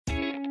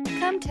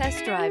Come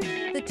test drive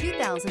the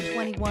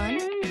 2021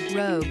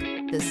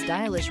 Rogue. The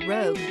stylish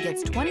Rogue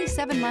gets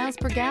 27 miles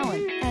per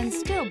gallon and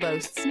still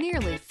boasts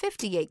nearly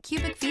 58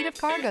 cubic feet of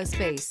cargo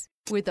space.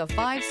 With a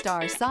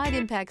 5-star side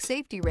impact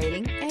safety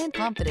rating and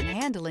confident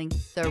handling,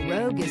 the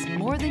Rogue is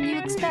more than you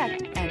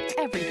expect and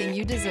everything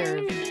you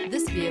deserve.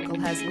 This vehicle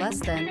has less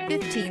than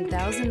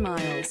 15,000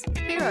 miles.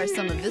 Here are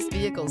some of this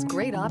vehicle's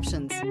great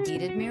options: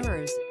 heated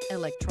mirrors,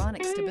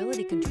 electronic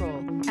stability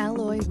control,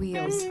 alloy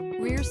wheels,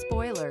 rear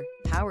spoiler,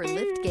 power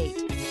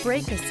liftgate,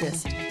 brake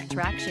assist,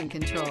 traction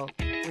control,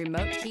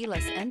 remote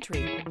keyless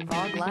entry,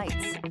 fog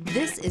lights.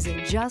 This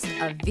isn't just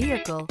a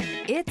vehicle,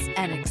 it's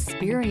an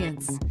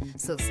experience.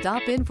 So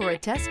stop in for a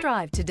test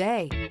drive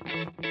today.